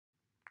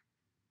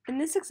In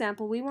this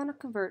example, we want to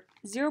convert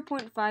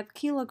 0.5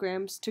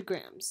 kilograms to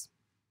grams.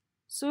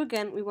 So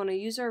again, we want to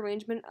use our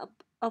arrangement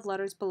of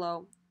letters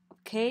below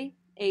of K,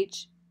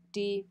 H,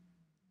 D,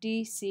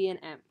 D, C, and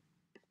M.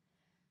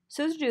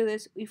 So to do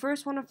this, we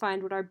first want to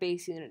find what our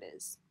base unit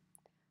is.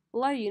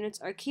 Well, our units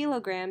are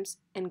kilograms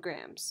and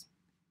grams.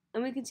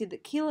 And we can see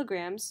that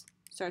kilograms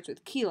starts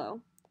with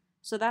kilo,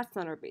 so that's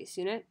not our base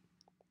unit.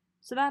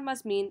 So that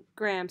must mean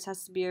grams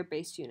has to be our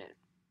base unit.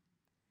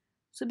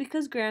 So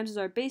because grams is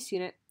our base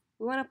unit,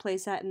 we want to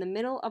place that in the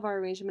middle of our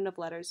arrangement of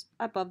letters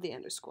above the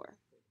underscore.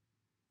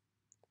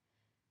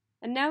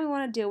 And now we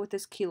want to deal with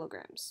this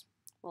kilograms.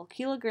 Well,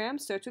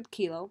 kilograms starts with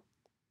kilo,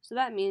 so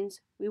that means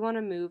we want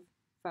to move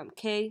from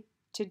K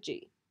to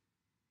G.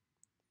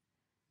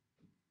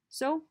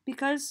 So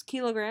because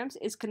kilograms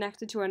is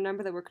connected to our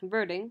number that we're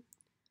converting,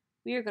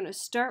 we are going to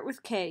start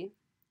with K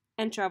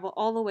and travel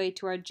all the way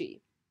to our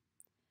G.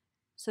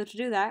 So to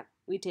do that,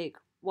 we take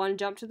one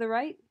jump to the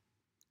right,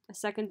 a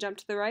second jump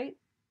to the right,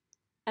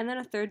 and then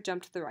a third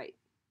jump to the right.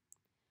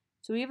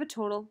 So we have a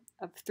total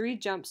of 3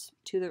 jumps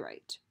to the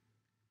right.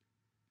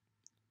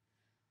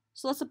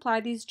 So let's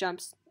apply these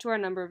jumps to our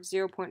number of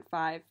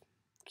 0.5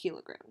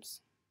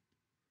 kilograms.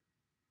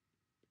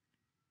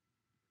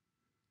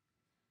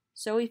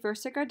 So we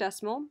first take our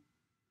decimal,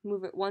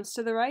 move it once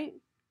to the right,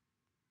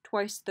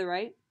 twice to the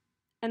right,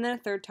 and then a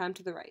third time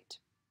to the right.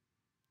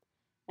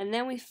 And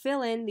then we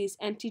fill in these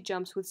empty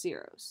jumps with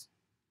zeros.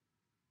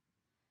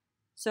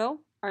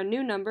 So our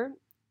new number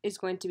is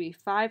going to be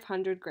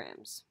 500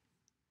 grams.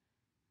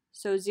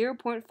 So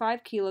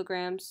 0.5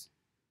 kilograms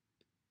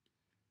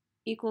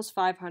equals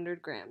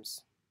 500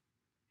 grams.